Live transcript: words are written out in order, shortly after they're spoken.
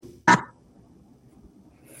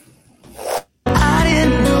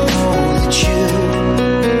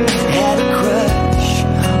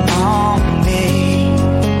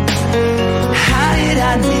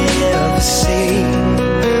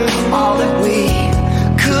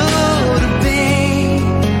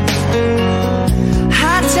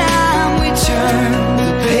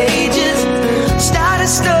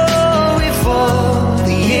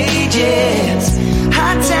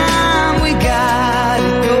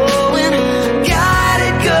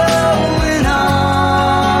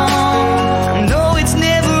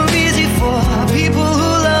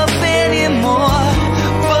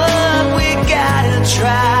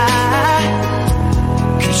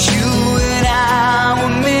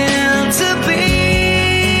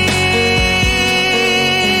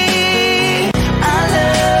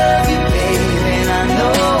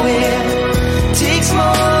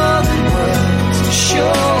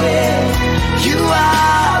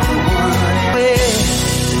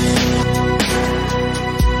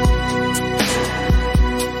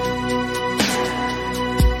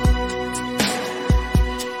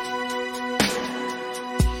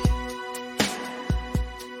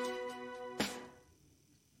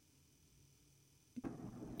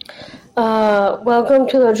Welcome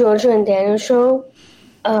to the Georgia and Daniel Show.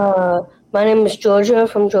 My name is Georgia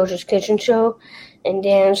from Georgia's Kitchen Show, and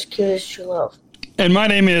Dan's Cutest True Love. And my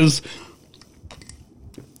name is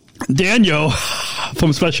Daniel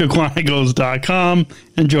from SpecialChronicles.com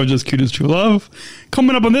and Georgia's Cutest True Love.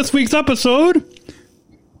 Coming up on this week's episode,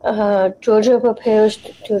 Georgia prepares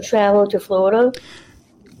to travel to Florida.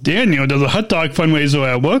 Daniel does a hot dog fundraiser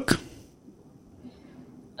at work.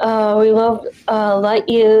 We love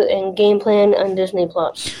Lightyear and Game Plan on Disney+.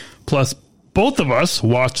 Plus, both of us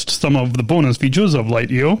watched some of the bonus features of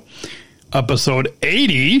Lightyear. Episode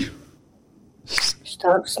 80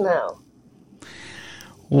 starts now.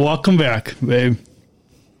 Welcome back, babe.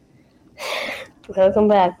 Welcome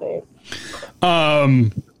back, babe.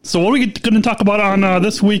 So what are we going to talk about on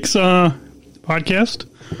this week's podcast?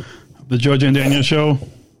 The Georgia and Daniel Show?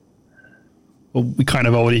 Well, we kind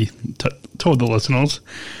of already told the listeners.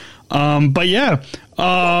 But yeah,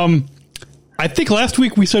 I think last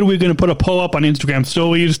week we said we were going to put a poll up on Instagram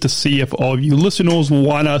stories to see if all of you listeners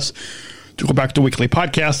want us to go back to weekly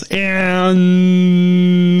podcasts, and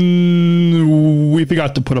we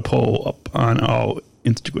forgot to put a poll up on our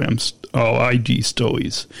our IG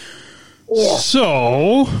stories. Yeah.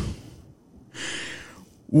 So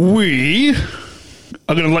we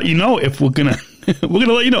are going to let you know if we're going to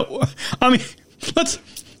let you know. I mean, let's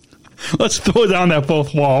throw down that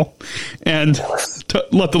fourth wall and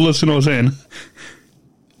let the listeners in.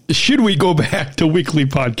 Should we go back to weekly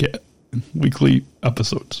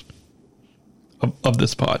episodes of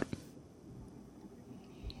this pod?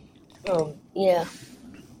 Yeah.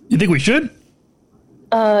 You think we should?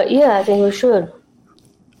 Yeah, I think we should.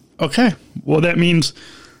 Okay. Well, that means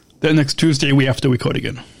that next Tuesday we have to record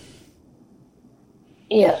again.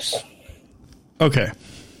 Yes. Okay.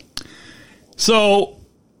 So,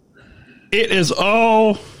 it is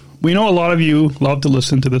all... We know a lot of you love to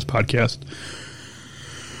listen to this podcast.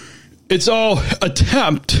 It's all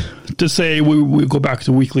attempt to say we go back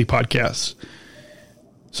to weekly podcasts.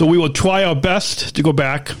 So we will try our best to go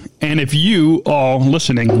back. And if you all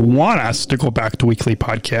listening want us to go back to weekly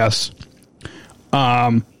podcasts,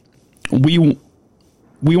 we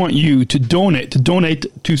want you to donate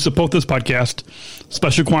to support this podcast,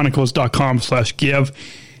 specialchronicles.com/give.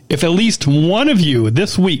 If at least one of you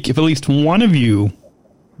this week, donates,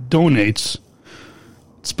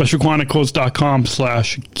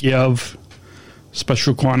 specialchronicles.com/give,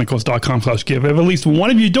 specialchronicles.com/give. If at least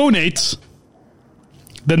one of you donates,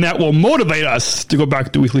 then that will motivate us to go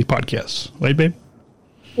back to weekly podcasts. Right, babe?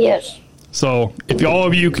 Yes. So if all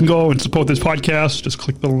of you can go and support this podcast, just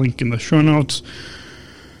click the link in the show notes.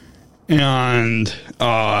 And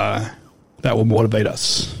that will motivate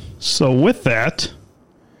us. So with that,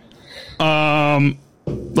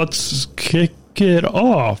 let's kick it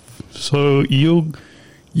off. So you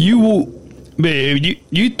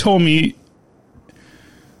told me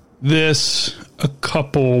this a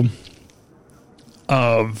couple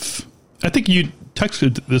of, I think you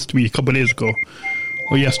texted this to me a couple of days ago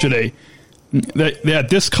or yesterday, that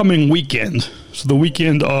this coming weekend, so the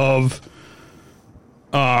weekend of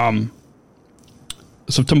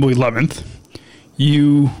September 11th,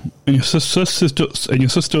 you and your sisters and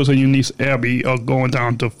your niece Abby are going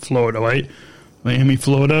down to Florida, right? Miami,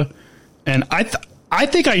 Florida. And I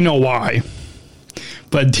think I know why.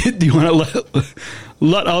 But do you want to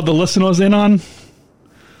let all the listeners in on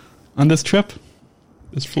this trip?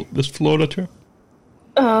 This Florida trip?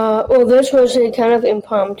 Well, this was a kind of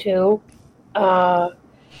impromptu. The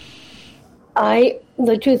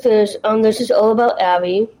truth is, this is all about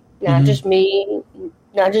Abby, not just me,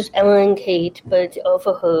 not just Ellen and Kate, but all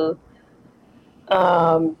for her.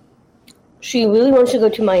 She really wants to go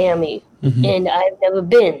to Miami, and I've never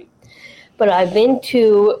been. But I've been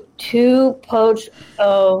to 2 parts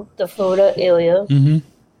of the Florida area.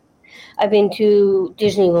 I've been to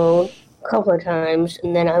Disney World a couple of times,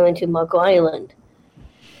 and then I went to Marco Island.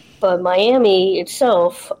 But Miami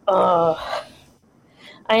itself, I'm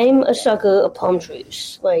a sucker of palm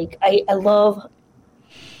trees. Like, I love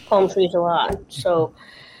palm trees a lot. So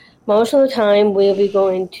most of the time we'll be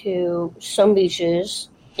going to some beaches,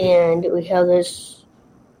 and we have this,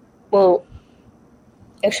 well,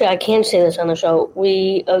 actually I can't say this on the show.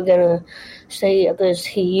 We are going to stay at this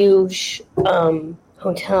huge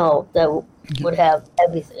hotel that would have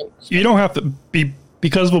everything. So. You don't have to be,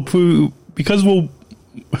 because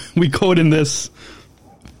we code in this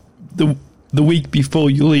the week before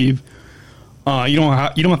you leave. You don't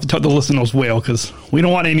have to tell the listeners where, because we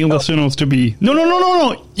don't want any listeners to be no.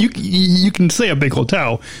 You can say a big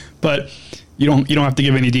hotel, but you don't have to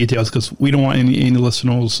give any details, because we don't want any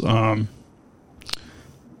listeners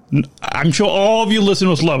I'm sure all of you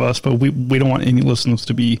listeners love us, but we don't want any listeners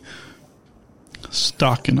to be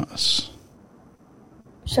stalking us.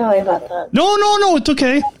 Sorry about that. No, it's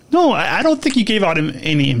okay. No, I don't think you gave out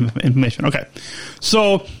any information. Okay.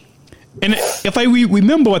 So, and if I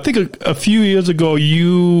remember, I think a few years ago,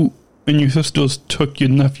 you and your sisters took your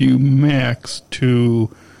nephew Max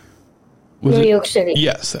to New York City.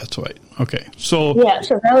 Yes, that's right. Okay, so yeah,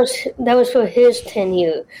 so that was for his 10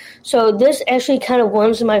 year. So this actually kind of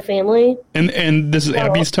runs in my family. And this is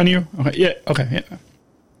Abby's 10 year. Okay, yeah. Okay, yeah.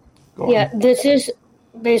 Yeah, this is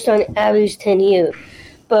based on Abby's 10 year,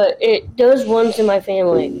 but it does runs in my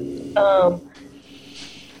family.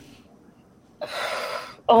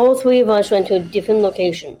 All three of us went to different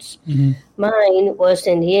locations. Mm-hmm. Mine was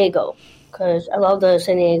San Diego because I love the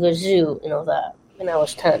San Diego Zoo and all that when I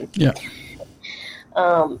was 10. Yeah.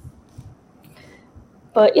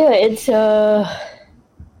 But yeah, it's gonna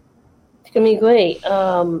be great.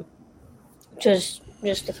 Just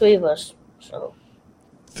the three of us. So.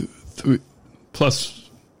 Three plus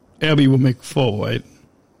Abby will make 4, right?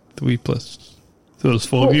 3 plus. So there's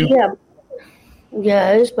 4 of you. Yeah.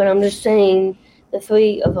 Yes, but I'm just saying the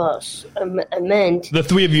three of us. I meant the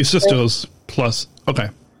 3 of you sisters plus. Okay.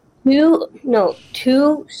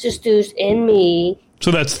 2 sisters and me.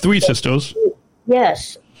 So that's 3 sisters.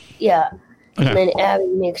 Yes. Yeah. Okay. And then Abby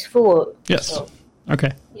makes 4. Yes. So.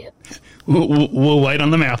 Okay. Yeah. We'll write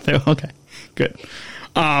on the math there. Okay. Good.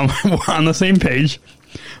 We're on the same page.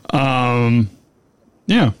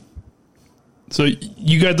 Yeah. So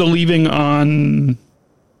you guys are leaving on...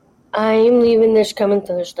 I'm leaving this coming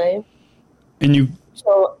Thursday. And you...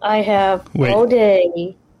 So I have all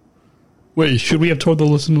day. Wait, should we have told the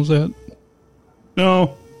listeners that?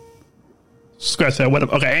 No. Scratch that.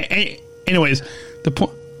 Whatever. Okay. Anyways, the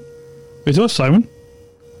point... Is there a siren?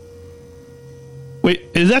 Wait,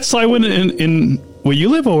 is that siren in where you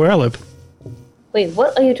live or where I live? Wait,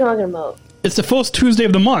 what are you talking about? It's the first Tuesday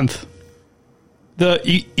of the month.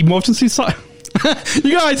 The emergency siren.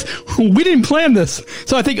 You guys, we didn't plan this.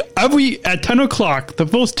 So I think at 10 o'clock, the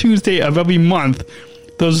first Tuesday of every month,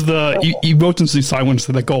 there's the emergency sirens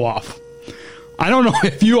that go off. I don't know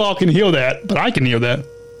if you all can hear that, but I can hear that.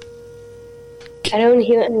 I don't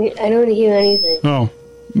hear anything. Oh,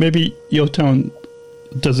 maybe your town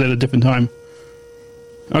does it at a different time.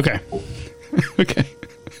 Okay. Okay.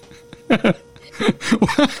 Why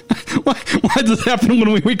does this happen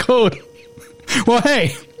when we record? Well,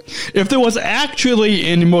 hey, if there was actually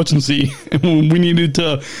an emergency and we needed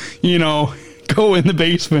to, go in the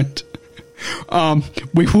basement,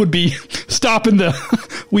 we would be stopping the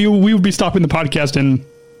podcast and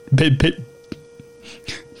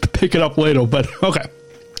pick it up later. But okay,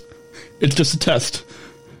 it's just a test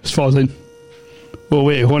as far as I. Well,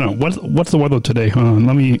 wait, hold on. What's the weather today? Hold on.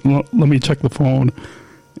 Let me check the phone.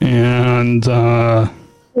 And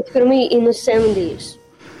it's gonna be in the 70s.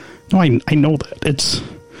 No, I know that. It's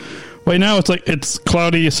right now. It's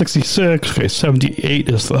cloudy, 66. Okay, 78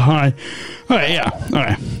 is the high. All right, yeah. All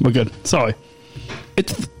right, we're good. Sorry.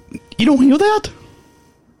 You don't hear that?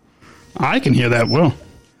 I can hear that. Well,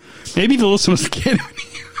 maybe the listeners can't.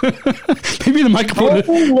 Maybe the microphone.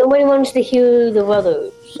 Nobody wants to hear the weather.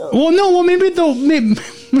 So. Well, no. Well, maybe the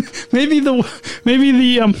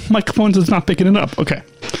microphone is not picking it up. Okay,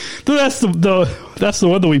 so that's the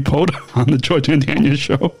weather report on the Georgia and Daniel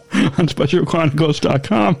Show on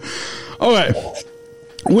SpecialChronicles.com. All right,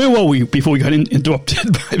 where were we before we got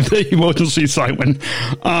interrupted by the emergency siren?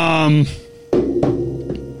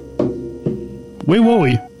 Where were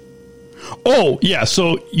we? Oh yeah,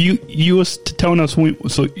 so you was telling us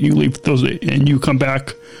so you leave Thursday and you come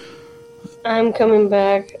back. I'm coming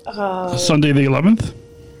back Sunday the 11th.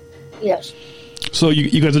 Yes. So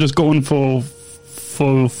you guys are just going for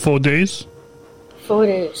 4 days? 4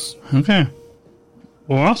 days. Okay.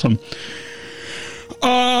 Well, awesome.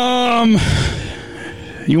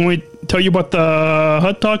 You want me to tell you about the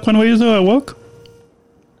hot dog fundraiser at work?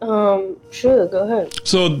 Sure, go ahead.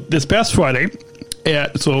 So this past Friday,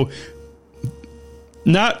 as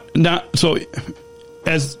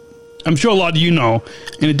I'm sure a lot of you know,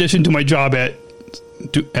 in addition to my job at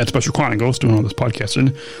Special Chronicles, doing all this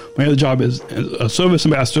podcasting, my other job is a service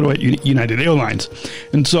ambassador at United Airlines.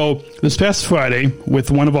 And so this past Friday, with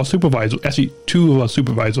one of our supervisors, actually 2 of our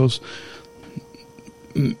supervisors,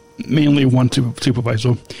 mainly one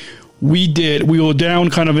supervisor, we were down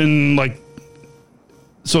kind of in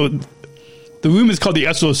so the room is called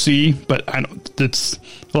the SOC, but a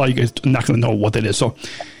lot of you guys are not going to know what that is. So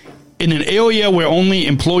in an area where only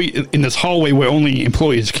in this hallway where only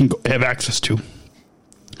employees can have access to,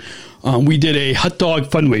 we did a hot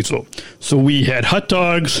dog fundraiser. So we had hot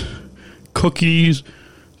dogs, cookies,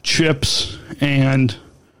 chips, and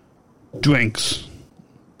drinks,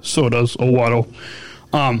 sodas or water.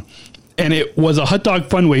 And it was a hot dog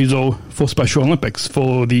fundraiser for Special Olympics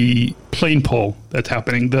for the plane pull that's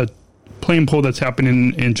happening. The plane pull that's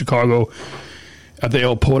happening in Chicago at the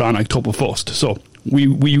airport on October 1st. So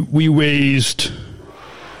we raised.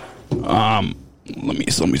 Let me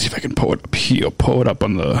see if I can pull it up here. Pull it up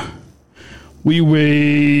on the. We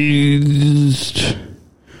raised.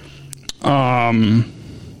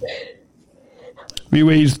 We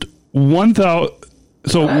raised 1,000.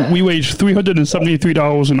 So we raised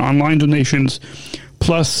 $373 in online donations,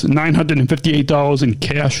 plus $958 in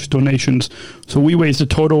cash donations. So we raised a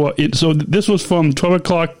total. So this was from 12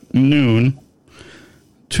 o'clock noon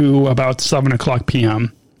to about 7 o'clock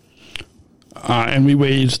p.m. And we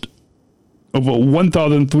raised over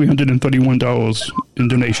 $1,331 in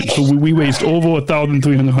donations. So we raised over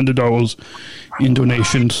 $1,300 in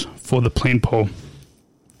donations for the plane pull.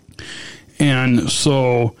 And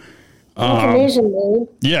so... That's amazing, man.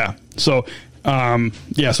 Yeah. So,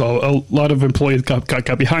 so a lot of employees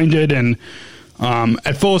got behind it. And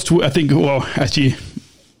at first, I think, actually,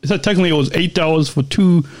 technically it was $8 for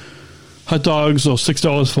 2 hot dogs or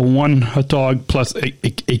 $6 for 1 hot dog. Plus,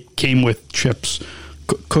 it came with chips,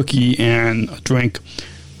 cookie, and a drink.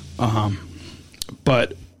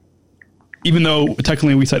 But even though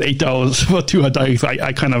technically we said $8 for 2 hot dogs,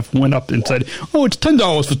 I kind of went up and said, "Oh, it's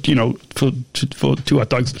 $10 for 2 hot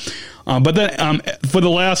dogs." But then for the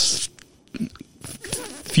last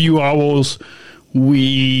few hours,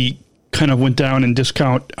 we kind of went down in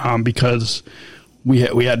discount because we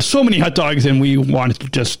had so many hot dogs and we wanted to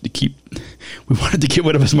get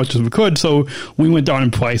rid of as much as we could. So we went down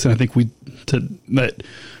in price, and I think that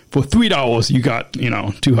for $3 you got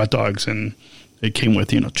 2 hot dogs, and it came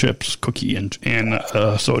with chips, cookie, and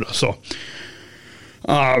soda. So.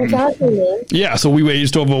 So we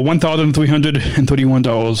raised over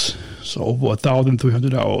 $1,331. So over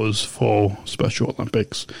 $1,300 for Special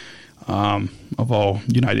Olympics of all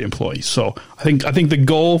United employees. So I think the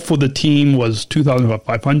goal for the team was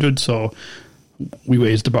 $2,500. So we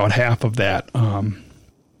raised about half of that.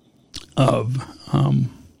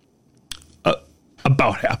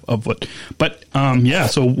 About half of it. But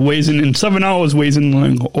so raising in 7 hours, raising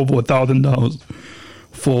over $1,000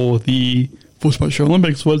 for Special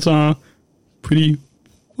Olympics was pretty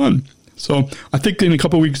fun. So I think in a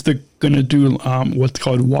couple of weeks they're going to do what's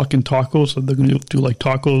called walk-in tacos. So they're going to do like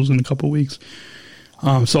tacos in a couple of weeks.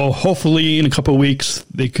 So hopefully in a couple of weeks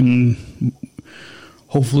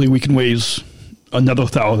hopefully we can raise another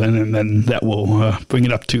 1,000, and then that will bring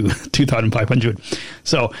it up to 2,500.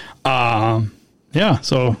 So so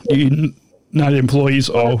United employees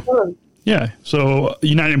so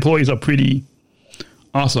United employees are pretty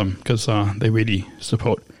awesome because they really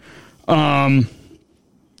support. So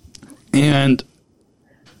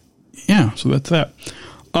that's that.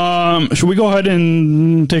 Should we go ahead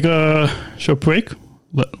and take a short break?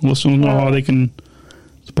 Let listeners know how they can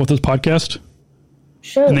support this podcast.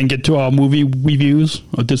 Sure. And then get to our movie reviews,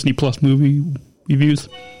 or Disney Plus movie reviews.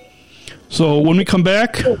 So when we come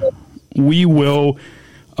back, we will.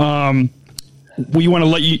 We want to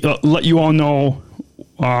let you all know.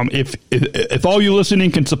 If all you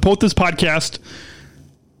listening can support this podcast,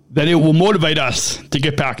 then it will motivate us to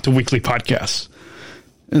get back to weekly podcasts.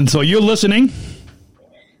 And so you're listening.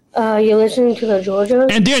 You're listening to the Georgia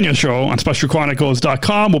and Daniel Show on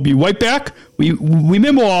SpecialChronicles.com. We'll be right back. We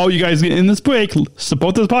remember all you guys in this break,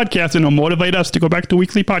 support this podcast, and it'll motivate us to go back to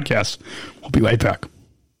weekly podcasts. We'll be right back.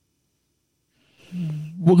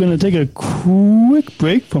 We're going to take a quick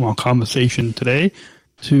break from our conversation today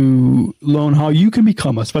to learn how you can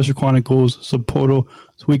become a Special Chronicles supporter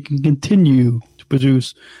so we can continue to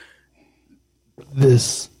produce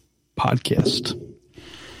this podcast.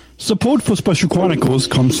 Support for Special Chronicles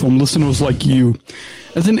comes from listeners like you.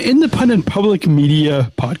 As an independent public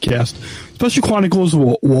media podcast, Special Chronicles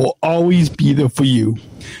will always be there for you.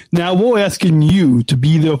 Now we're asking you to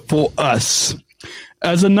be there for us.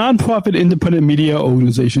 As a nonprofit independent media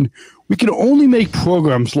organization, we can only make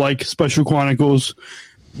programs like Special Chronicles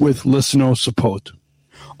with listener support.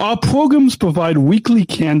 Our programs provide weekly,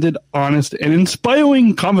 candid, honest, and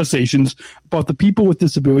inspiring conversations about the people with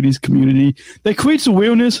disabilities community that creates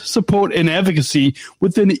awareness, support, and advocacy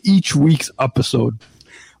within each week's episode.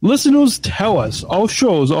 Listeners tell us our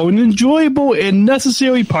shows are an enjoyable and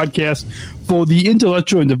necessary podcast for the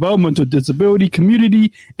intellectual and developmental disability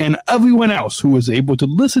community and everyone else who is able to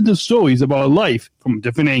listen to stories about life from a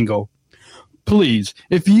different angle. Please,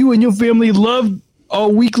 if you and your family love our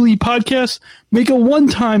weekly podcast, make a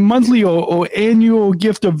one-time, monthly, or annual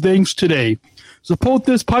gift of thanks today. Support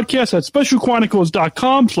this podcast at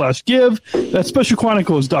specialchronicles.com/give. That's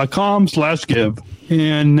specialchronicles.com/give.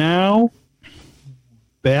 And now,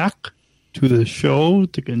 back to the show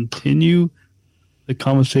to continue the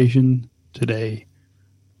conversation today.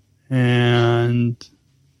 And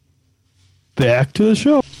back to the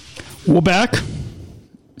show. We're back.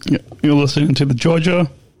 You're listening to the Georgia.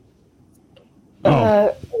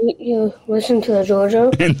 You listen to the Georgia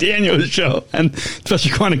and Daniel's show and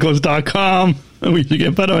specialchronicles.com. We should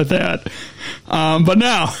get better at that. But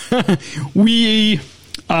now we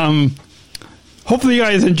hopefully you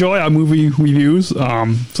guys enjoy our movie reviews.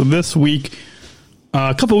 So this week,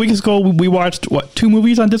 a couple of weeks ago, we watched 2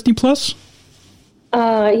 movies on Disney Plus.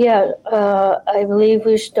 I believe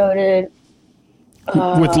we started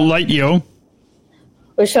with Lightyear.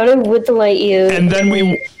 We started with the Lightyear, and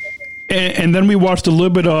then we watched a little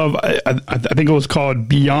bit of I think it was called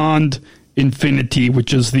Beyond Infinity,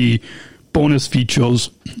 which is the bonus features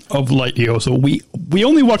of Lightyear. So we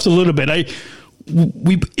only watched a little bit.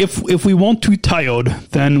 If we weren't too tired,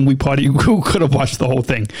 then we probably could have watched the whole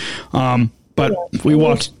thing. But we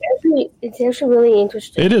watched. It's actually really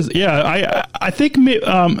interesting. It is, yeah. I think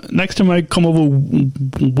next time I come over,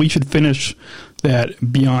 we should finish that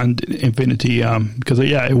Beyond Infinity because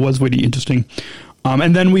it was really interesting.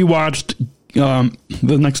 And then we watched the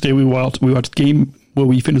next day we watched we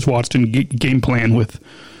finished watching Game Plan with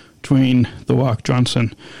Dwayne The Rock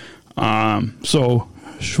Johnson. So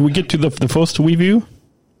should we get to the first review?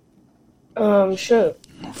 Sure.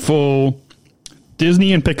 For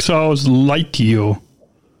Disney and Pixar's Lightyear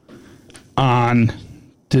on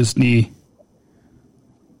Disney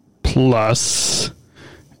Plus.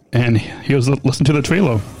 And listen to the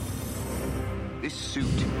trailer. This suit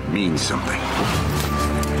means something.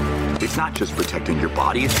 It's not just protecting your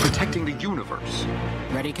body, it's protecting the universe.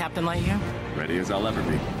 Ready, Captain Lightyear? Ready as I'll ever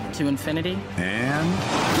be. To infinity? And...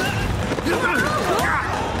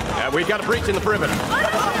 we've got a breach in the perimeter.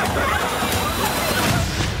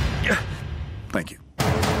 Thank you.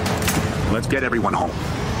 Let's get everyone home.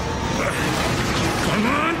 Come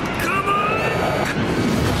on!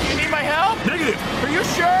 You need my help? Negative! Are you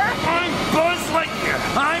sure? I'm Buzz Lightyear!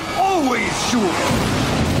 I'm always sure!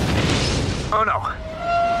 Oh no.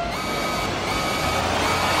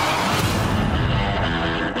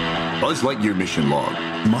 Buzz Lightyear mission log.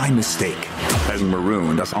 My mistake. Having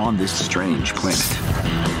marooned us on this strange planet.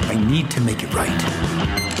 I need to make it right.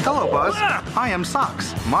 Hello, Buzz. I am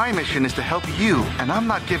Socks. My mission is to help you, and I'm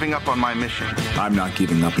not giving up on my mission. I'm not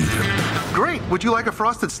giving up either. Great. Would you like a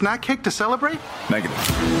frosted snack cake to celebrate? Negative.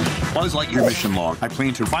 Buzz Lightyear mission log. I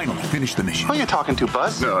plan to finally finish the mission. Who are you talking to,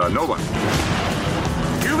 Buzz? No one.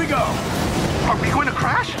 Here we go. Are we going to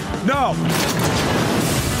crash? No.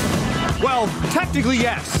 Well, technically,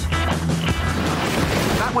 yes.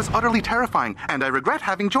 That was utterly terrifying, and I regret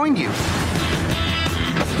having joined you.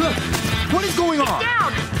 What is going on?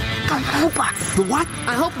 Down! Robots. The what?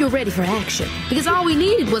 I hope you're ready for action, because all we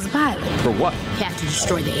needed was a pilot. For what? Have to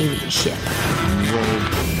destroy the alien ship.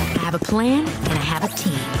 I have a plan, and I have a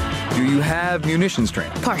team. Do you have munitions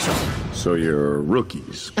training? Partial. So you're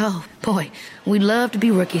rookies. Oh, boy. We'd love to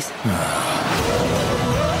be rookies.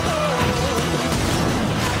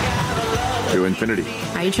 To infinity.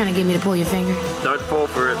 Are you trying to get me to pull your finger? Don't fall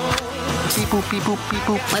for it. Beep boop, beep boop, beep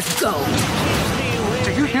boop. Let's go.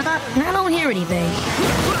 Do you hear that? I don't hear anything.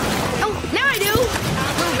 Oh, now I do.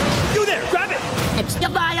 You there, grab it! It's the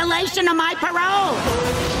violation of my parole.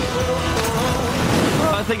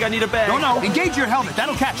 I think I need a bag. No, engage your helmet.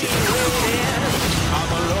 That'll catch it.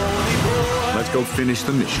 Let's go finish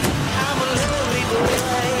the mission.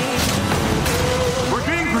 We're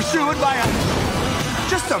being pursued by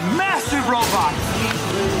just a massive robot.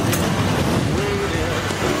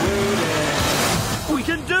 We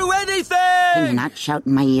can do anything! Can you not shout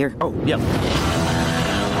in my ear? Oh, yep.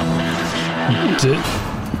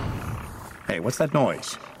 Hey, what's that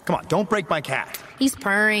noise? Come on, don't break my cat. He's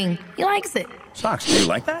purring. He likes it. Socks, do you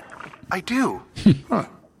like that? I do. Huh.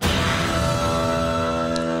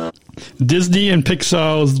 Disney and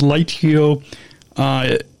Pixar's Lightyear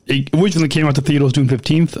it originally came out to theaters June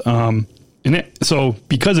 15th. So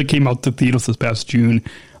because it came out to theaters this past June,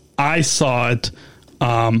 I saw it.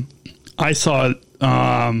 I saw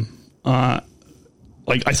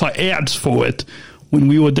ads for it when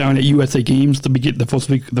we were down at USA Games to begin the first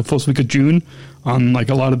week of June on like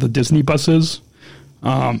a lot of the Disney buses.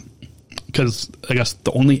 Because I guess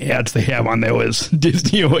the only ads they have on there was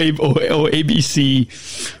Disney or ABC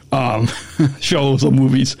shows or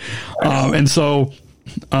movies, and so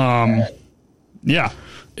yeah,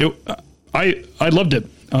 I loved it.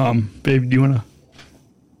 Babe, do you want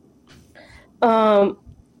to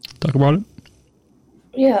talk about it?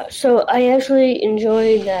 Yeah, so I actually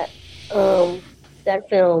enjoyed that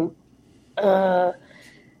film.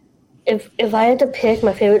 If I had to pick,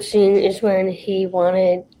 my favorite scene is when he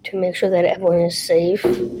wanted to make sure that everyone is safe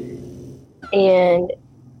and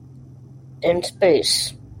in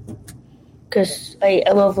space. Because I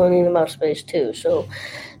love learning about space too, so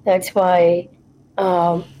that's why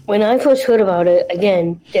when I first heard about it,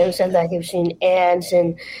 again, Dan said that you've seen ads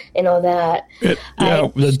and all that.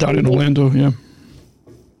 Down in Orlando, yeah.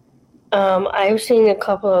 I've seen a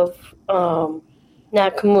couple of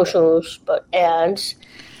not commercials but ads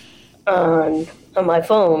on my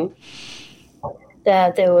phone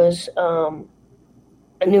that there was a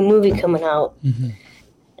new movie coming out,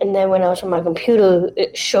 and then when I was on my computer,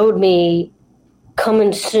 it showed me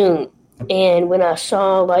coming soon. And when I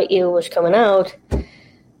saw Lightyear was coming out,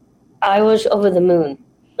 I was over the moon.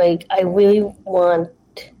 Like, I really want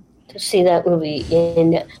to see that movie.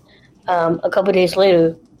 And a couple days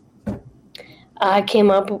later, I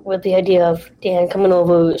came up with the idea of Dan coming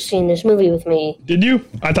over, seeing this movie with me. Did you?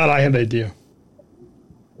 I thought I had the idea.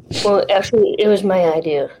 Well, actually, it was my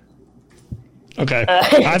idea. Okay,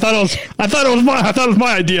 I thought it was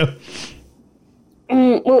my idea.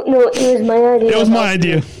 Well, no, it was my idea. It was my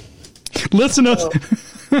idea. Listeners,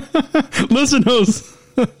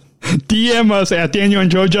 DM us at Daniel and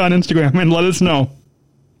Georgia on Instagram and let us know.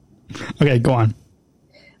 Okay, go on.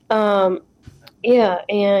 Yeah,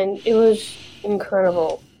 and it was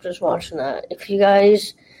incredible just watching that. If you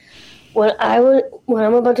guys, what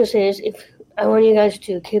I'm about to say is, if I want you guys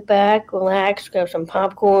to kick back, relax, grab some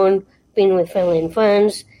popcorn, being with family and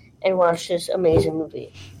friends, and watch this amazing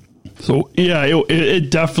movie. So yeah, it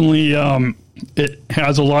definitely it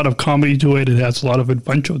has a lot of comedy to it. It has a lot of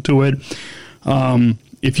adventure to it.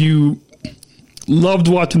 If you loved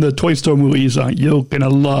watching the Toy Story movies, you're gonna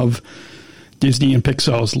love Disney and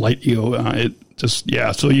Pixar's Lightyear.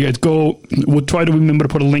 So you guys go. We'll try to remember to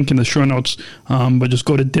put a link in the show notes. But just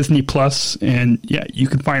go to Disney Plus, and yeah, you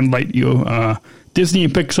can find Lightyear. Disney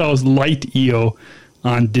and Pixar's Lightyear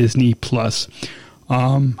on Disney Plus.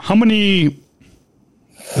 How many?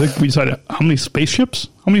 I think we decided how many spaceships?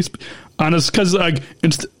 How many? Because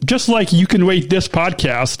it's just like you can rate this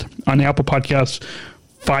podcast on Apple Podcasts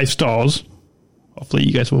 5 stars. Hopefully,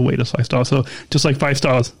 you guys will rate us 5 stars. So just like 5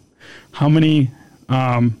 stars, how many?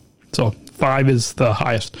 So 5 is the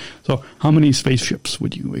highest. So how many spaceships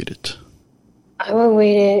would you rate it? I would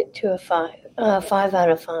rate it to a 5. 5 out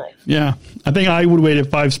of 5. Yeah, I think I would rate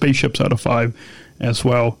it 5 spaceships out of 5 as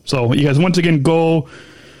well. So you guys, once again, go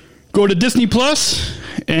to Disney Plus,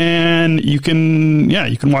 and you can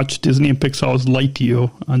watch Disney and Pixar's Lightyear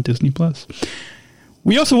on Disney Plus.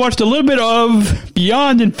 We also watched a little bit of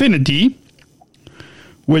Beyond Infinity,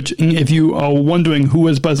 which, if you are wondering who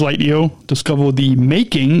is Buzz Lightyear, discover the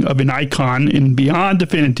making of an icon in Beyond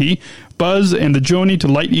Infinity, Buzz and the Journey to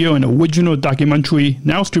Lightyear, an original documentary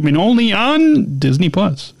now streaming only on Disney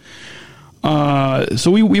Plus. So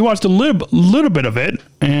we watched a little bit of it,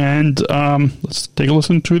 and let's take a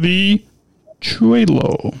listen to the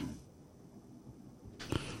trailer.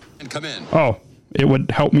 And come in. Oh, it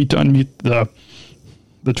would help me to unmute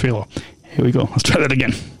the trailer. Here we go. Let's try that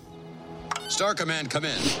again. Star Command, come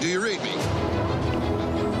in. Do you read me?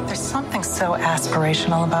 There's something so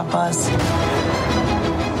aspirational about Buzz.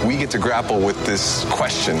 We get to grapple with this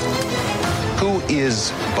question. Who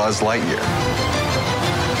is Buzz Lightyear?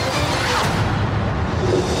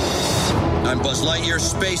 I'm Buzz Lightyear,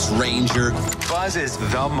 Space Ranger. Buzz is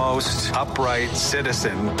the most upright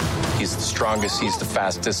citizen. He's the strongest, he's the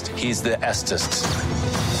fastest, he's the estest.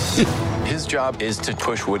 His job is to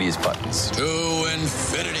push Woody's buttons. To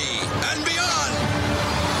infinity and beyond!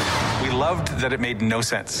 We loved that it made no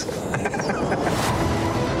sense.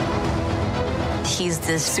 He's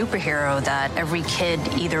this superhero that every kid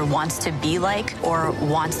either wants to be like or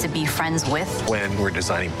wants to be friends with. When we're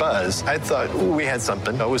designing Buzz, I thought we had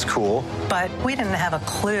something that was cool. But we didn't have a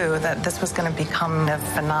clue that this was going to become a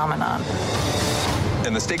phenomenon.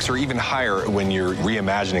 And the stakes are even higher when you're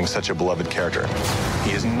reimagining such a beloved character.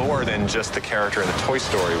 He is more than just the character in the Toy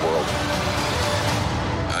Story world.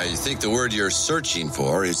 I think the word you're searching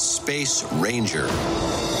for is Space Ranger.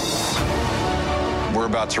 We're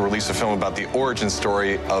about to release a film about the origin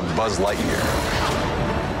story of Buzz Lightyear.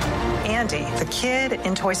 Andy, the kid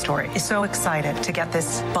in Toy Story, is so excited to get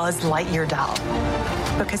this Buzz Lightyear doll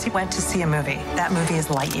because he went to see a movie. That movie is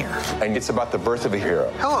Lightyear. And it's about the birth of a hero.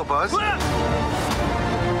 Hello, Buzz.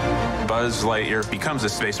 Buzz Lightyear becomes a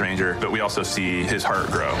Space Ranger, but we also see his heart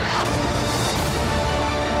grow.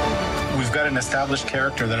 We've got an established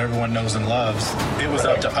character that everyone knows and loves. It was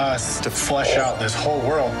up to us to flesh out this whole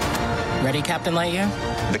world. Ready, Captain Lightyear?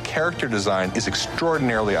 The character design is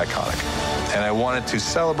extraordinarily iconic, and I wanted to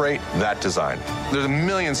celebrate that design. There's a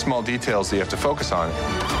million small details that you have to focus on.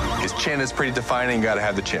 His chin is pretty defining, you gotta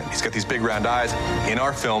have the chin. He's got these big round eyes. In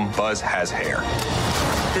our film, Buzz has hair.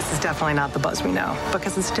 This is definitely not the Buzz we know,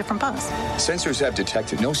 because it's a different Buzz. Sensors have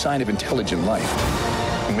detected no sign of intelligent life.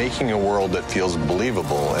 Making a world that feels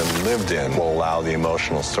believable and lived in will allow the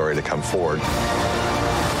emotional story to come forward.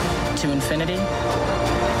 To infinity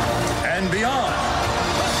and beyond.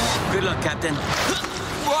 Good luck, Captain.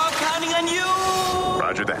 We're all counting on you.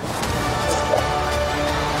 Roger that.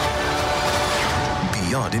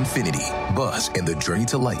 Beyond Infinity, Buzz and the Journey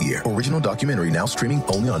to Lightyear. Original documentary now streaming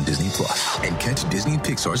only on Disney+. And catch Disney and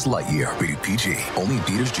Pixar's Lightyear, rated PG. Only in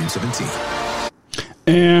theaters June 17th.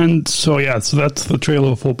 And so that's the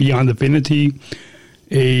trailer for Beyond Infinity,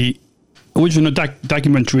 a original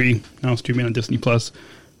documentary now streaming on Disney+.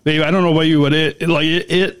 Babe, I don't know about you, but it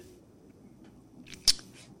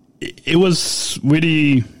was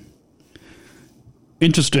really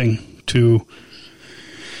interesting to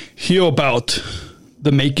hear about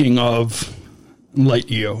the making of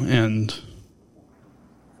Lightyear and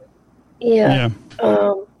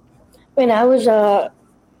when I was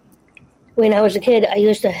a kid, I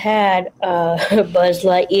used to had Buzz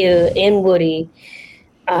Lightyear and Woody.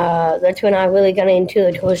 That's when I really got into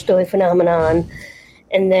the Toy Story phenomenon.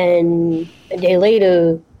 And then a day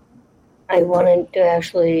later, I wanted to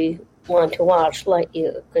watch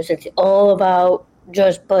Lightyear because it's all about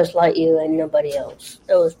just Buzz Lightyear and nobody else.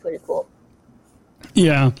 That was pretty cool.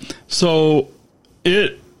 Yeah. So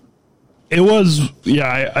it was,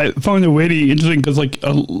 I found it really interesting because like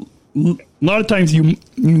a lot of times you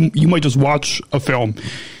might just watch a film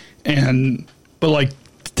but like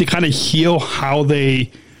to kind of hear how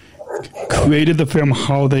they created the film,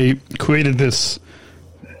 how they created this,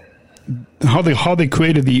 how they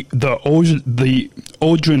created the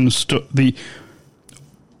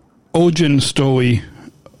origin story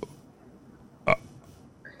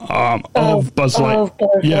of Buzz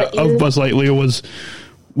Lightyear. Of Buzz Lightyear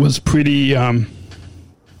was pretty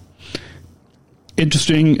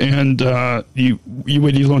interesting, and you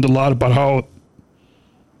really learned a lot about how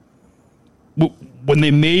when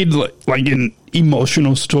they made like an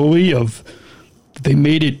emotional story they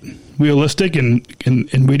made it realistic and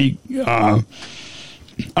really. I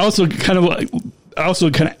also kind of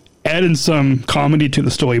add in some comedy to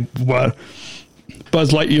the story. But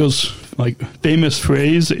Buzz Lightyear's like famous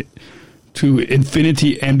phrase to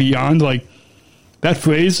infinity and beyond, like that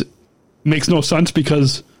phrase makes no sense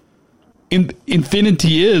because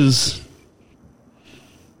infinity is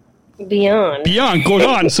beyond goes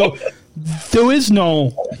on. So there is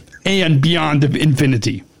no and beyond of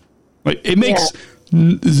infinity. Like it makes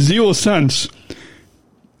zero sense.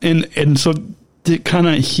 And so to kind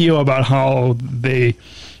of hear about how they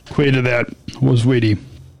created that was really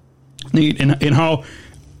neat, and how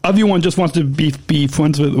everyone just wants to be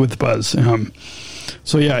friends with Buzz.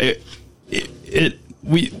 So yeah,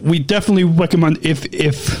 we definitely recommend if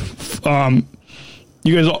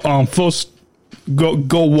you guys first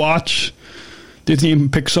go watch Disney and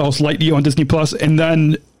Pixar's Lightyear on Disney Plus, and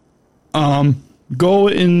then go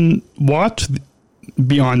and watch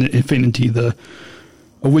Beyond Infinity, the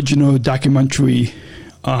original documentary,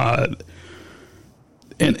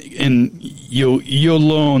 and you'll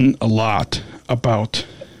learn a lot about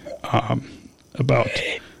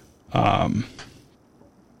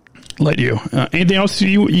Lightyear. Anything else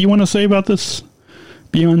you want to say about this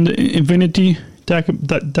Beyond Infinity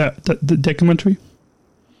the documentary?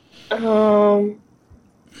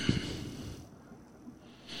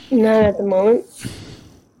 Not at the moment.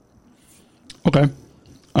 Okay.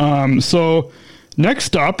 So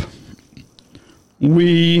next up,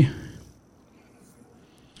 we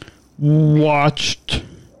watched.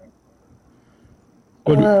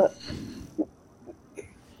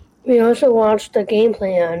 We also watched the game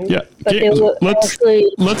plan. Yeah. Let's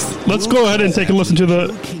go ahead and take a listen to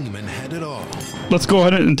the. Let's go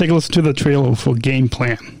ahead and take a listen to the trailer for Game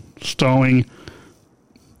Plan, starring.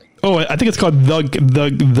 Oh, I think it's called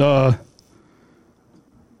the.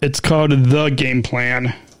 It's called The Game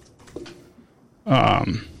Plan.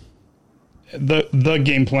 The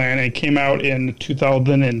Game Plan. It came out in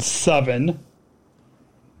 2007.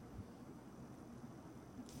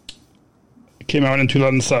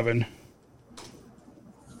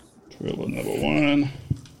 Trailer number 1.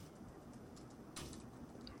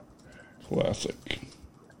 Classic.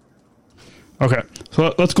 Okay,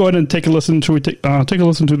 so let's go ahead and take a listen to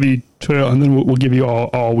the trailer, and then we'll give you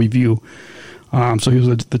all review. So here's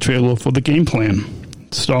the trailer for The Game Plan,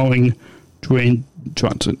 starring Dwayne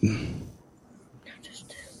Johnson.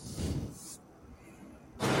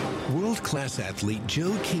 world-class athlete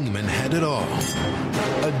Joe Kingman had it all.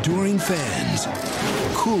 Adoring fans,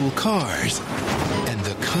 cool cars, and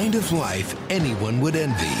the kind of life anyone would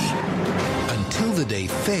envy. Until the day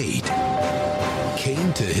fate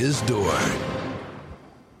came to his door.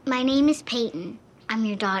 My name is Peyton. I'm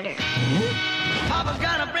your daughter. Papa's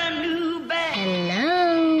got a brand new bag.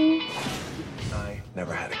 Hello. I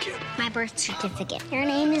never had a kid. My birth certificate. Your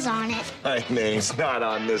name is on it. My name's not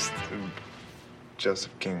on this.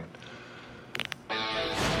 Joseph Kingman.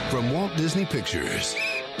 From Walt Disney Pictures,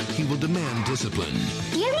 he will demand discipline.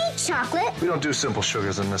 Do you need chocolate? We don't do simple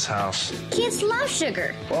sugars in this house. Kids love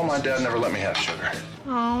sugar. Well, my dad never let me have sugar.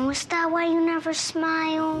 Oh, is that why you never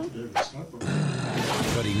smile?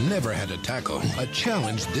 But he never had to tackle a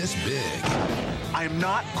challenge this big. I am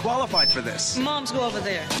not qualified for this. Moms, go over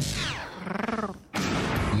there.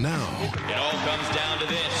 Now, it all comes down to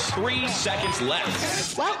this. 3 seconds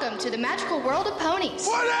left. Welcome to the magical world of ponies.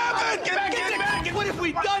 What happened? Get back! What have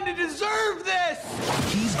we done to deserve this?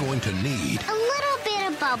 he's going to need a little bit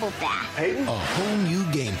of bubble bath. Peyton? A whole new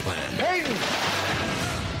game plan. Peyton!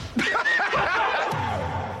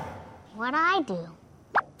 What'd I do?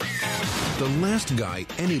 The last guy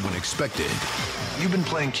anyone expected. You've been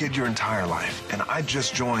playing kid your entire life, and I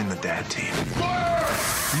just joined the dad team.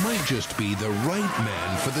 Might just be the right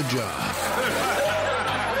man for the job.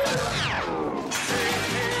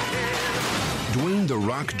 Dwayne "The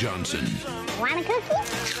Rock" Johnson. Want a cookie?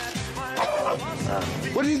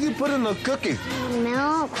 What did you put in the cookie?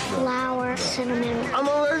 Milk, flour, cinnamon. I'm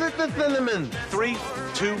allergic to cinnamon. 3,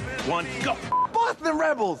 2, 1, go. Boston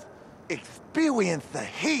Rebels, experience the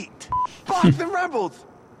heat. Boston Rebels,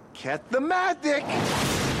 catch the magic.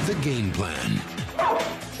 The game plan.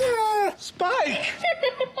 Spike.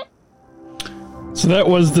 So that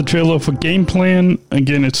was the trailer for Game Plan.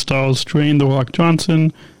 Again, it stars Dwayne "The Rock"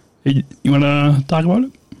 Johnson. You want to talk about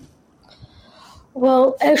it?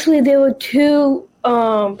 Well, actually, there were two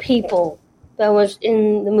people that was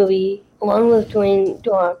in the movie, along with Dwayne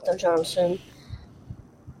 "The Rock" Johnson.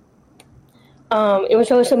 It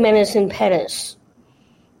was also Madison Pettis.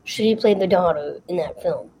 She played the daughter in that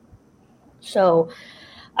film. So,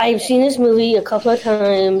 I've seen this movie a couple of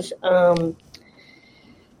times.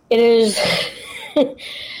 It is...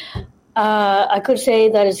 I could say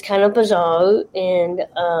that it's kind of bizarre, and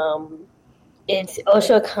it's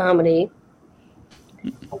also a comedy.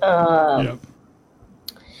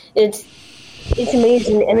 It's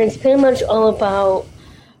amazing, and it's pretty much all about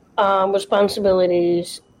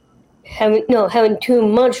responsibilities, having too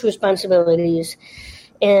much responsibilities,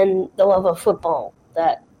 and the love of football.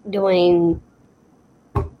 That Dwayne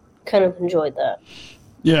kind of enjoyed that.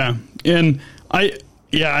 Yeah, and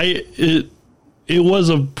it was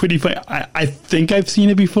a pretty fun. I think I've seen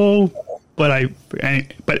it before, but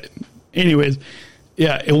anyways,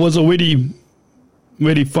 yeah, it was a really,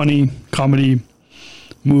 really funny comedy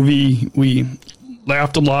movie. We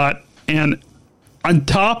laughed a lot, and on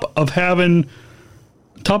top of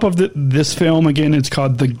this film, again, it's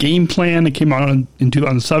called The Game Plan. It came out in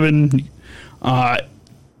 2007.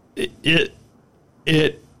 It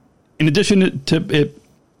in addition to it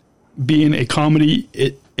being a comedy,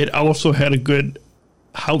 it also had a good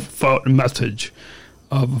heartfelt message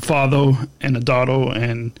of a father and a daughter,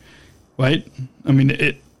 and right. I mean,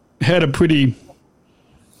 it had a pretty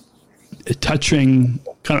touching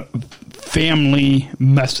kind of family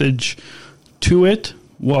message to it,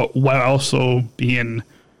 while also being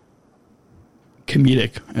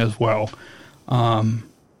comedic as well.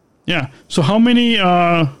 Yeah. So how many?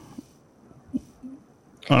 I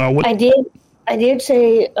did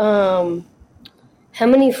say. How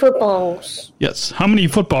many footballs? Yes. How many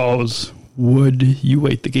footballs would you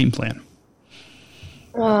rate the Game Plan?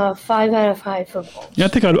 5 out of 5 footballs. Yeah, I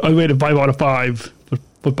think I'd rate it 5 out of 5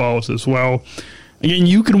 footballs as well. Again,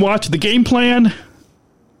 you can watch the Game Plan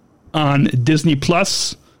on Disney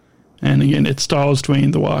Plus, and again, it stars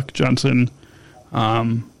Dwayne "The Rock" Johnson,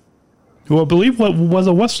 who I believe was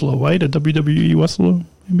a wrestler, right? A WWE wrestler,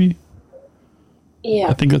 maybe. Yeah,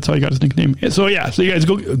 I think that's how he got his nickname. So you guys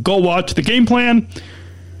go watch the Game Plan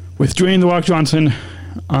with Dwayne "The Rock" Johnson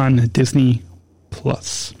on Disney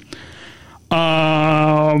Plus.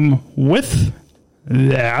 With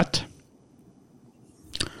that,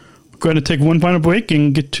 we're going to take one final break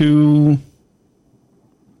and get to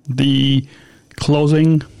the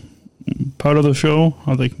closing part of the show.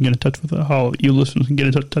 How they can get in touch with us, how you listeners can get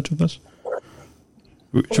in touch with us.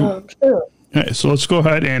 Sure. All right, so let's go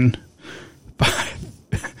ahead and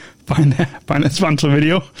find that sponsor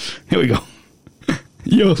video. Here we go.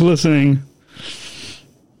 You're listening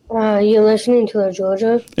to the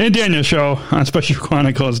Georgia and Daniel Show on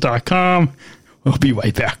SpecialChronicles.com. We'll be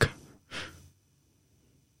right back.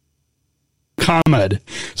 ComEd.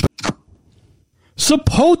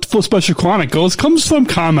 Support for Special Chronicles comes from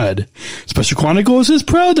ComEd. Special Chronicles is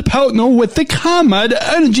proud to partner with the ComEd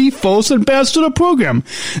Energy Force Ambassador Program.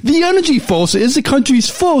 The Energy Force is the country's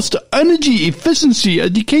first energy efficiency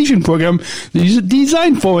education program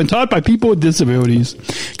designed for and taught by people with disabilities.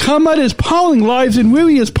 ComEd is powering lives and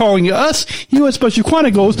really is powering us here at Special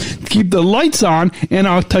Chronicles to keep the lights on and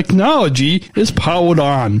our technology is powered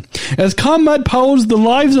on. As ComEd powers the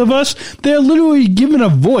lives of us, they are literally giving a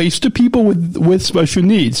voice to people with special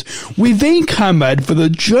needs. We thank ComEd for the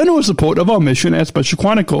generous support of our mission at Special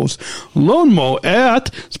Chronicles. Learn more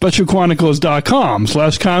at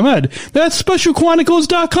specialchronicles.com/ComEd. That's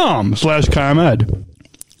specialchronicles.com/ComEd.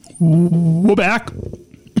 We're back.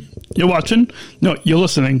 You're watching? No, you're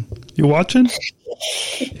listening. You're watching?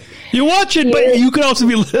 You're watching, but you could also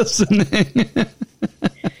be listening.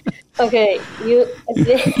 Okay, you're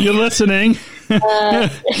listening.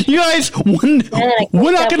 You guys,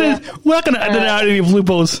 we're not gonna edit out any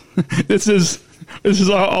loopholes. This is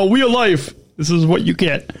our real life. This is what you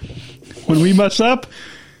get when we mess up.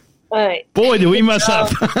 All right. Boy, do we mess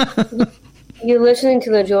up! You're listening to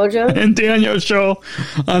the Georgia and Daniel Show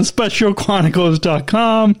on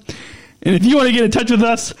SpecialChronicles.com. And if you want to get in touch with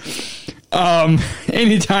us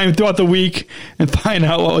anytime throughout the week and find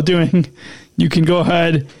out what we're doing, you can go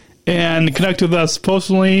ahead and connect with us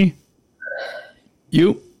personally.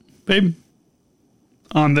 You, babe,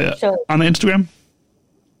 on the Instagram.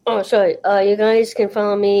 Oh, sorry. You guys can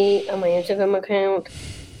follow me on my Instagram account,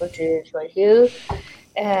 which is right here,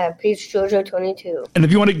 at PeachGeorgia22. And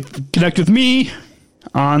if you want to connect with me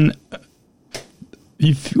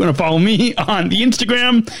if you want to follow me on the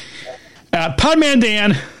Instagram at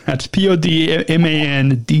PodmanDan, that's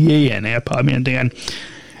PodmanDan at PodmanDan.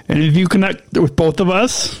 And if you connect with both of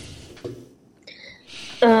us,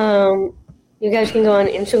 you guys can go on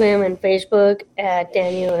Instagram and Facebook at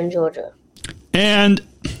Daniel and Georgia. And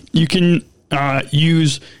you can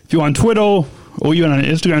use, if you're on Twitter or you're on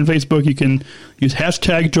Instagram and Facebook, you can use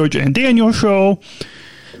hashtag GeorgiaandDanielShow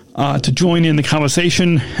to join in the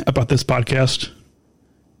conversation about this podcast.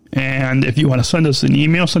 And if you want to send us an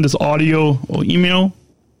email, send us audio or email.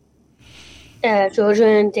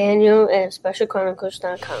 GeorgiaandDaniel at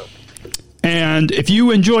SpecialChronicles.com. And if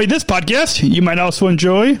you enjoy this podcast, you might also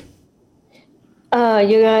enjoy...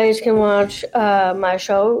 you guys can watch my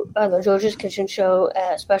show, the Georgia's Kitchen Show,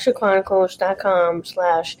 at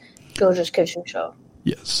SpecialChronicles.com/Georgia's Kitchen Show.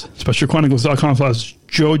 Yes,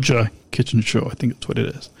 SpecialChronicles.com/Georgia Kitchen Show. I think that's what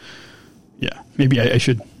it is. Yeah, maybe I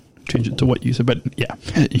should change it to what you said, but yeah,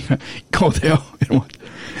 go there and watch.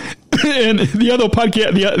 And the other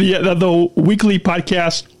podcast, the other weekly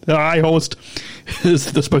podcast that I host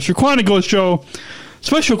is the Special Chronicles Show,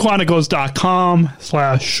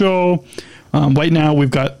 SpecialChronicles.com/show. Right now,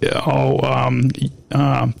 we've got our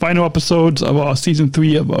final episodes of our season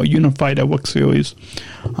 3 of our Unified at Work series.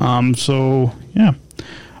 So, yeah.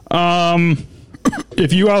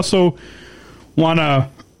 If you also want to,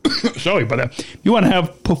 sorry about that, if you want to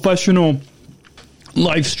have professional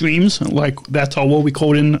live streams, like that's how we'll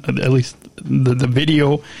record in, at least the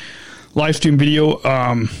video, live stream video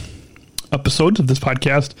episodes of this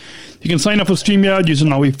podcast, you can sign up for StreamYard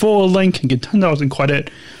using our referral link and get 10,000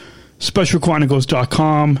 credit.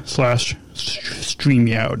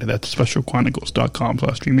 SpecialChronicles.com/StreamYard. That's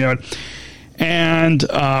SpecialChronicles.com/StreamYard. And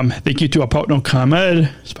thank you to our partner, ComEd,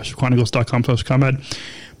 SpecialChronicles.com/ComEd.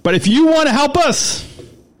 But if you want to help us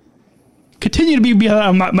continue to be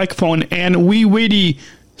behind a microphone, and we really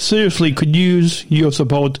seriously could use your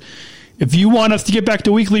support, if you want us to get back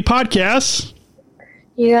to weekly podcasts,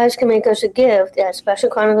 you guys can make us a gift at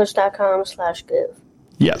SpecialChronicles.com/give.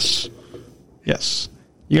 Yes. Yes.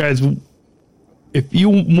 You guys, if you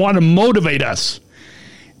want to motivate us,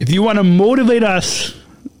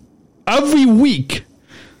 every week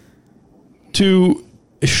to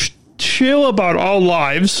share about our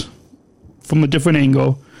lives from a different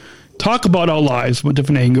angle, talk about our lives from a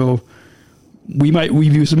different angle, we might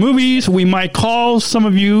review some movies, we might call some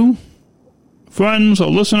of you friends or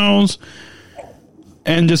listeners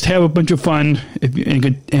and just have a bunch of fun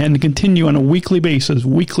and continue on a weekly basis,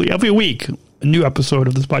 every week, a new episode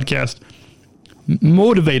of this podcast.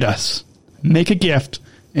 Motivate us. Make a gift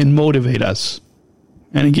and motivate us.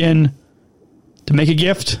 And again, to make a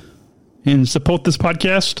gift and support this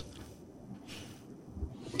podcast,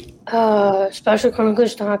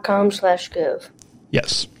 SpecialChronicles.com/give.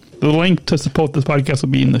 Yes. The link to support this podcast will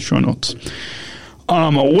be in the show notes.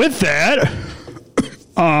 With that,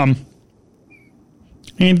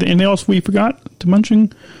 anything else we forgot to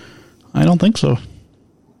mention? I don't think so.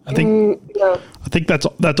 I think no. I think that's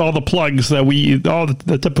all the plugs that all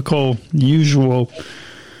the typical usual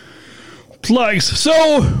plugs.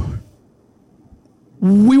 So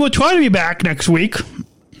we will try to be back next week.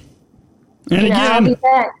 And again, I'll be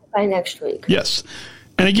back by next week. Yes.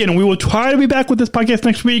 And again, we will try to be back with this podcast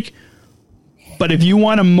next week. But if you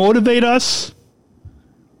want to motivate us,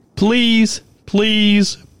 please,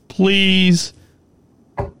 please, please,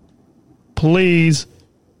 please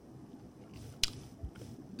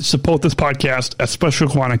support this podcast at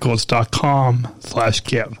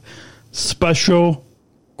specialchronicles.com/give.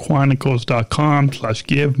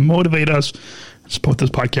 Specialchronicles.com/give. Motivate us. Support this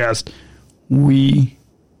podcast. We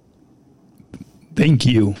thank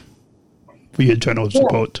you for your general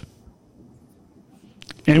support.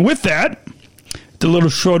 And with that, it's a little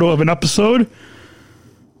shorter of an episode,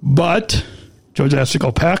 but Georgia has to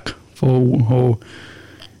go pack for her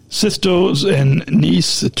sister's and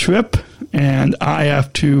niece trip, and I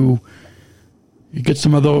have to get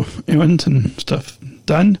some other errands and stuff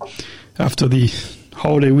done after the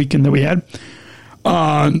holiday weekend that we had.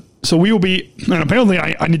 So we will be, and apparently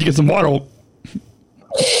I need to get some water.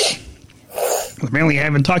 Apparently I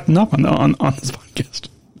haven't talked enough on this podcast.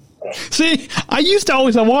 See, I used to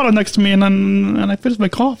always have water next to me, and I finished my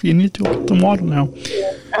coffee and need to get some water now.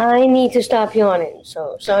 I need to stop yawning,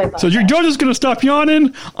 so sorry about that. So Georgia's going to stop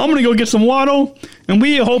yawning. I'm going to go get some water, and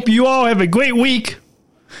we hope you all have a great week,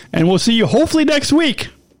 and we'll see you hopefully next week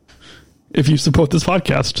if you support this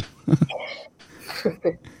podcast.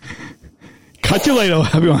 Catch you later,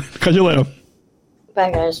 everyone. Catch you later.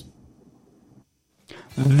 Bye, guys.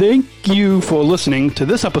 Thank you for listening to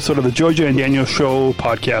this episode of the Georgia and Daniel Show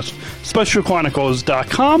podcast.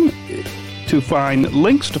 SpecialChronicles.com to find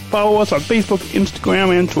links to follow us on Facebook,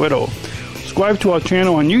 Instagram, and Twitter. Subscribe to our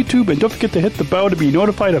channel on YouTube, and don't forget to hit the bell to be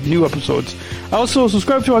notified of new episodes. Also,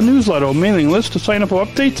 subscribe to our newsletter mailing list to sign up for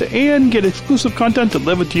updates and get exclusive content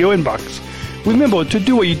delivered to your inbox. Remember to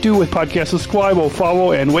do what you do with podcasts. Subscribe or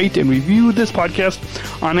follow and rate and review this podcast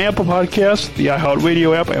on Apple Podcasts, the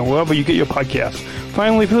iHeartRadio app, and wherever you get your podcasts.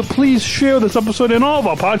 Finally, please share this episode and all of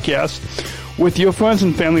our podcasts with your friends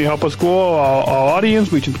and family to help us grow our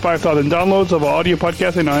audience, reaching 5,000 downloads of our audio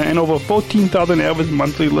podcast and over 14,000 average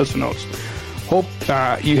monthly listeners. Hope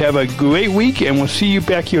you have a great week, and we'll see you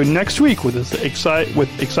back here next week with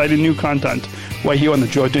exciting new content right here on the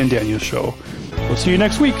Georgia and Daniel Show. We'll see you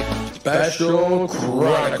next week. Special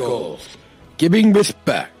Chronicles, giving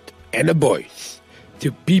respect and a voice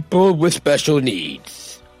to people with special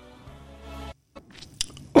needs.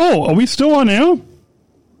 Oh, are we still on air?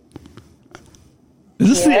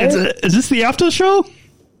 Is this the after show?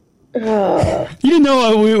 You didn't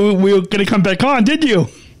know we were going to come back on, did you?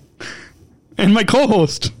 And my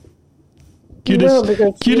co-host,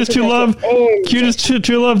 Cutest True Love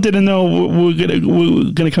didn't know we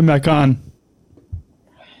were gonna come back on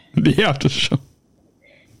the after show.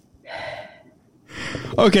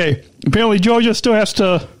 Okay, apparently Georgia still has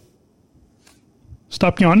to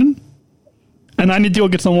stop yawning, and I need to go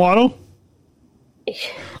get some water.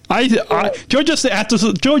 Georgia had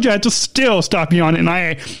to still stop yawning, and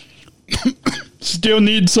I still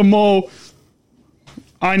need some more.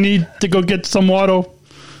 I need to go get some water.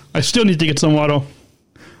 I still need to get some water. All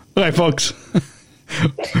right, folks.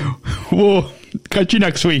 We'll catch you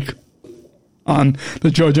next week on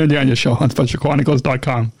the Georgia and Daniel Show on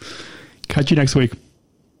SpecialChronicles.com. Catch you next week.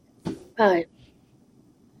 Bye.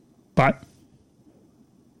 Bye.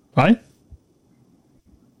 Bye?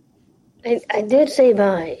 I did say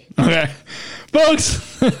bye. Okay.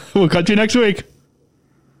 Folks, we'll catch you next week.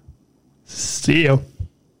 See you.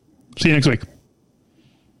 See you next week.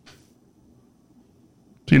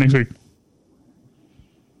 See you next week.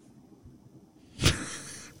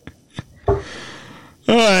 All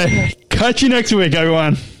right. Catch you next week,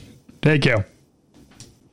 everyone. Take care.